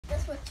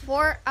That's what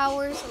 4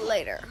 hours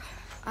later.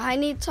 I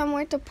need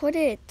somewhere to put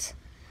it.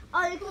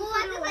 Oh, you can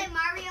put it like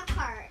Mario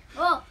Kart.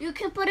 Oh, you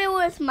can put it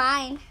with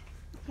mine.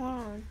 Hold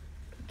on.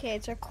 Okay,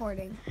 it's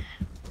recording.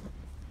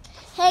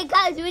 Hey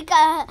guys, we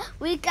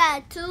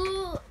got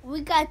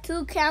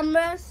two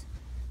cameras,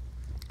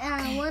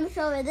 and one's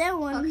over there.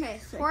 One. Okay,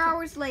 4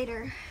 hours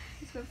later.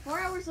 It's been 4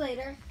 hours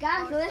later.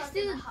 Guys, let's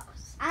do.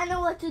 I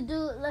know what to do.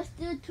 Let's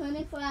do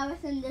 24 hours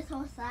in this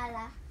whole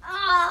sala.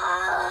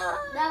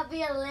 Oh, That'd be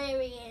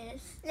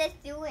hilarious. let's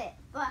do it.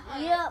 But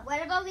Yeah.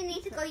 what about we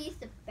need to go use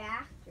the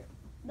bathroom?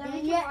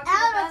 Then you're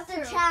out of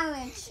the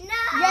challenge.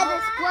 No. You're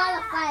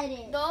disqualified.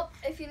 It. Nope.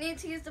 If you need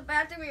to use the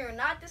bathroom, you're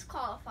not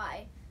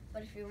disqualified.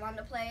 But if you want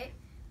to play,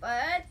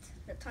 but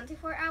the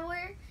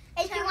 24-hour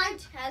If you want,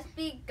 challenge has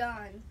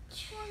begun.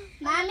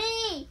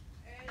 Mami,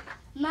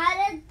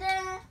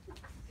 mándate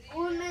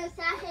un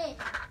mensaje.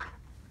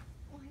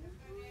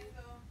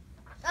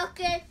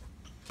 Okay.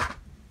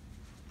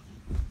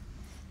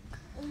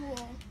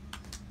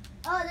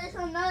 Oh, there's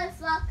another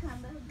vlog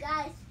camera.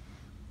 Guys,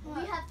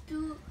 we have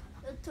to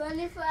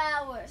 24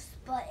 hours.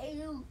 But if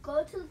you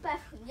go to the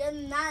bathroom, you're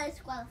not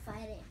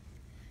disqualified. It.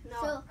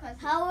 No, So, 'cause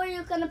how are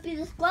you going to be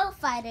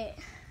disqualified? It?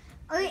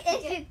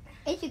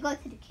 if you go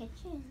to the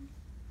kitchen.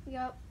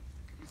 Yep.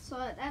 So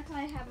that's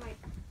why I have my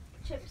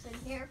chips in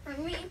here for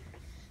me.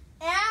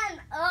 And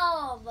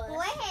all of us.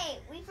 Wait,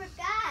 we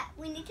forgot.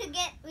 We need to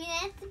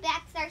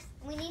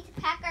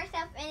pack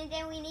ourselves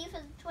anything we need for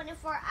the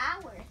 24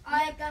 hours.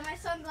 I got my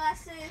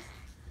sunglasses.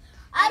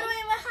 I don't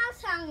even have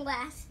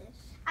sunglasses.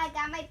 I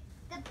got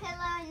the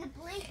pillow and the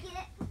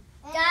blanket.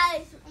 And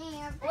Guys,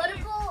 and what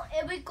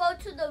if we go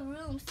to the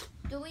rooms?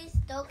 Do we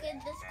still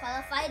get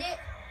disqualified? It?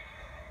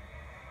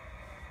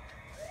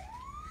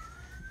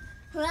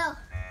 Well,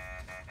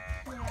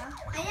 yeah.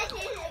 I just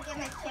needed to get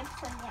my chips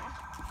from there.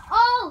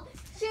 oh,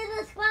 she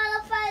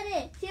disqualified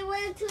it. She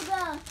went to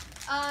the.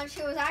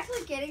 She was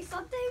actually getting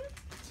something.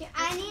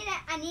 I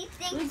need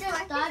things. We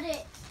just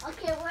started.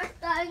 Okay, we're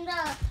starting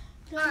the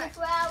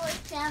 24-hour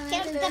challenge.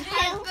 Get the Oh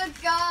pillow. good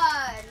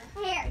God.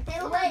 Here, they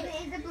will Wait,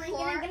 have the blanket.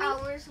 4 and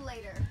hours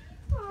later.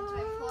 It's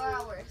been 4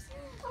 hours.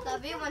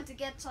 David went to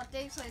get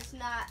something, so he's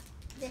not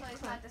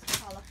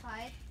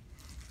disqualified.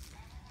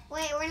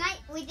 Wait,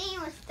 we didn't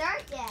even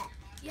start yet.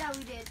 Yeah,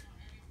 we did.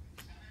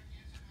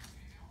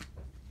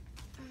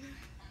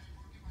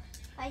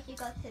 I should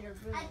go to the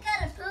room. I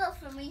got a pillow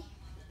for me.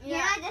 You're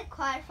not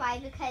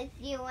disqualified because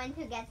you went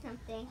to get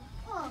something.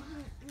 Oh.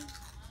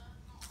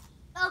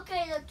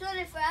 Okay, the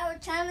 24-hour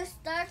challenge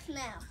starts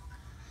now.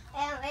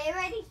 And we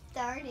already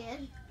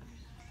started.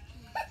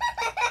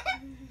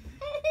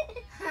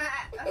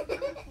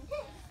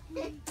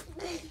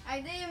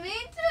 I didn't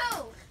mean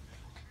to.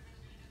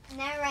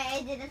 Never mind,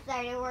 I didn't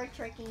start it. We're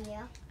tricking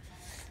you.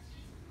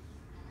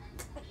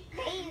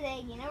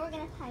 Crazy, you know we're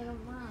gonna tie them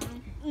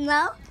on.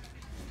 No?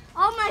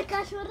 Oh my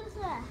gosh, what is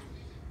that?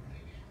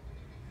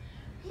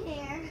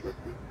 Here.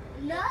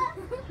 No?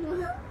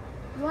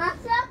 You want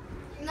some?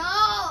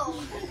 No.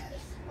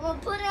 We'll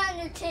put it on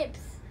your chips.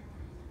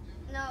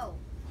 No.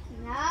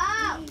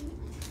 No.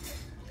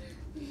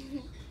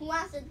 Who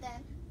wants it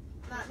then?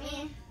 Not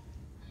me.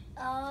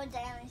 Oh,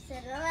 damn, I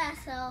said the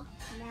lasso.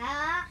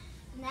 No.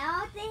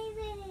 No,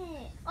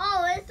 David.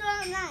 Oh, it's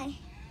all nice.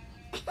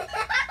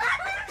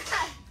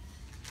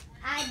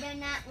 I do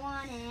not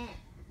want it.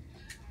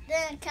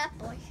 Then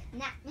Catboy.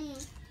 Not me.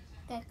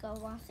 Gecko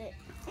wants it.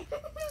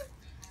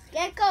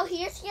 Gecko,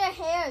 here's your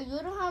hair. You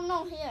don't have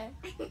no hair.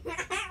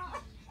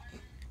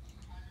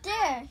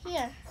 There,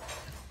 here.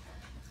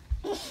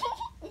 I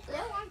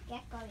still want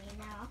Gecko, you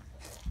know.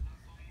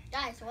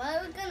 Guys, what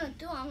are we gonna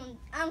do?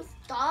 I'm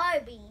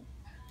starving.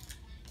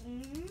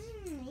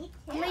 Me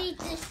I'm gonna eat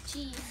this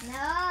cheese.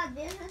 No,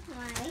 this is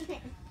mine.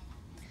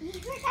 You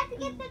forgot to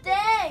get the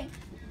Dang,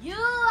 you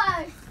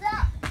are so.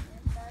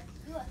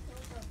 You are so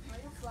good. Are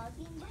you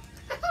vlogging?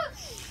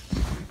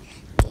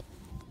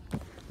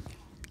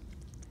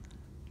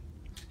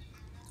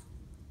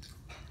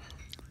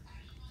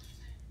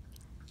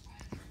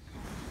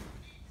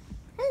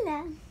 Hello.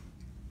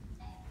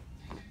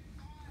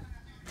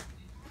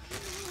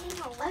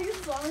 Are you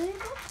vlogging?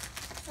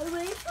 Are you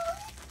ready for me?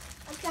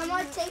 Okay, I'm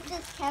gonna take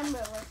this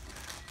camera with.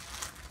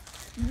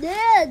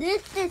 Yeah,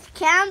 this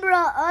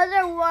camera,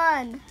 other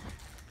one.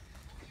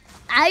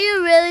 Are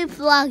you really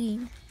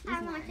vlogging?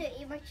 I want to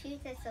eat my cheese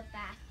so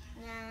fast.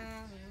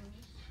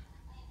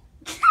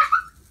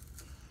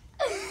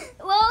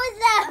 What was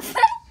that?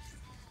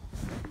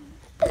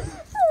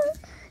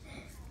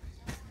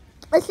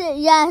 Listen,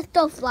 yeah, I'm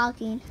still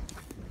vlogging.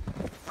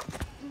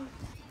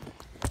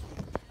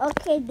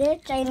 Okay,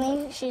 there's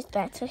Jamie. She's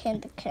back to him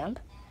the camp.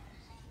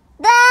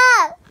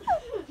 Ah!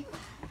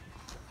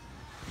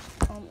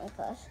 Oh my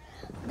gosh.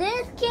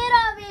 This kid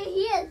over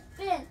here has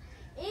been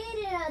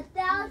eating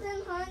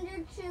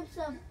 1,100 chips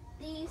of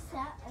these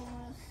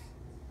apples.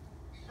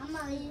 I'm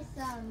gonna eat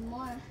some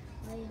more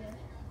later.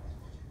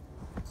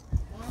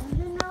 And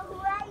you know who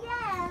I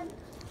am.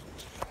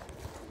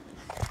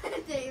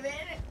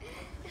 David.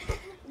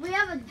 We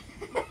have a.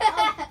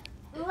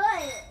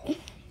 What?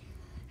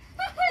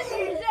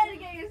 You're trying to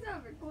get yourself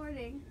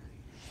kidding.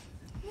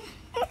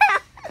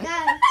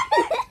 Guys,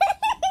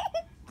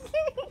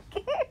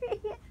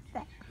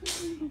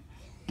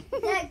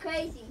 that's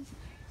crazy.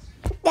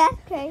 That's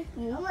crazy.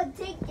 I'm gonna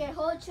take your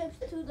whole chips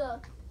to the.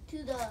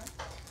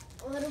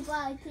 What if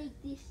I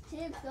take these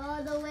chips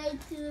all the way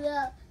to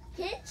the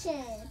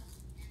kitchen?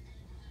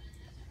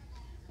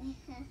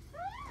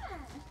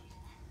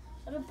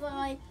 What if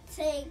I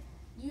take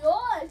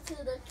yours to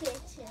the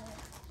kitchen?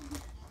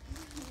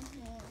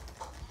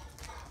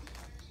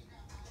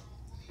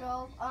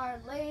 Girls are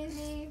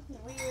lazy,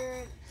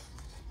 weird,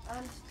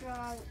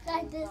 unstrong.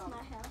 Guys, this is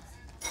my house.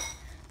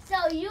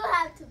 So you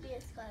have to be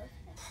a scarf.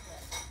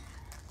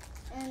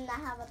 And I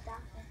have a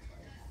doctor.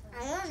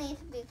 I don't need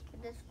to be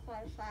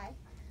disqualified.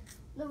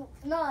 No,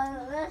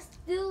 let's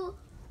do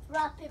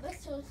rock, paper,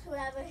 scissors,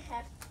 whoever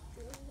has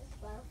to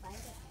disqualify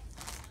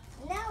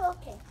it. Now,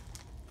 okay.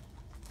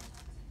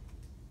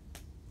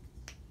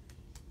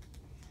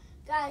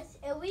 Guys,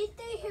 if we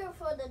stay here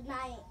for the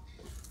night,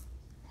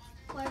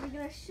 Why are we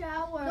gonna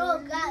shower? no,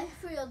 guys,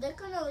 for real, they're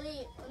gonna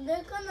leave.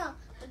 They're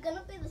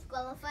gonna be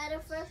disqualified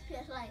at first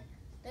because, like,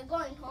 they're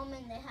going home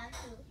and they have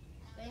to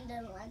bring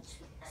their lunch.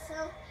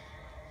 So,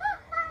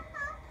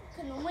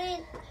 gonna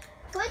win.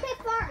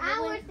 24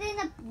 hours in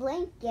a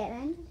blanket.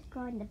 I'm just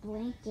going the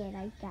blanket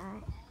I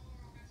got.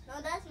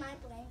 No, that's my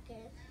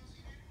blanket.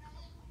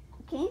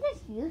 Can you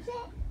just use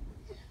it?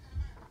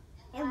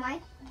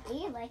 Do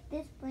you like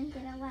this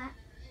blanket a lot?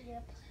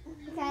 Yep.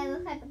 Because I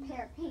look like a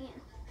pair of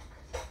pants.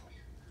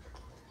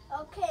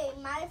 Okay,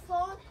 my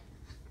phone,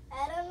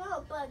 I don't know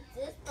about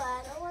this, but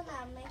I don't want to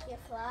make it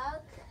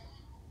vlog.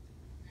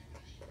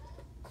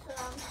 So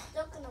I'm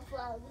still going to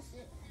vlog with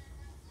it.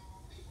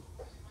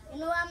 You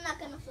know what? I'm not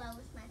going to vlog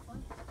with my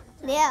phone.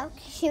 Yeah,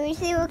 should we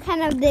see what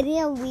kind of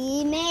video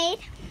we made?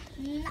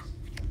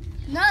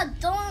 No,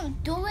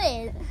 don't do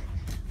it.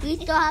 We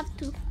still have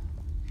to.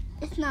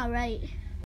 It's not right.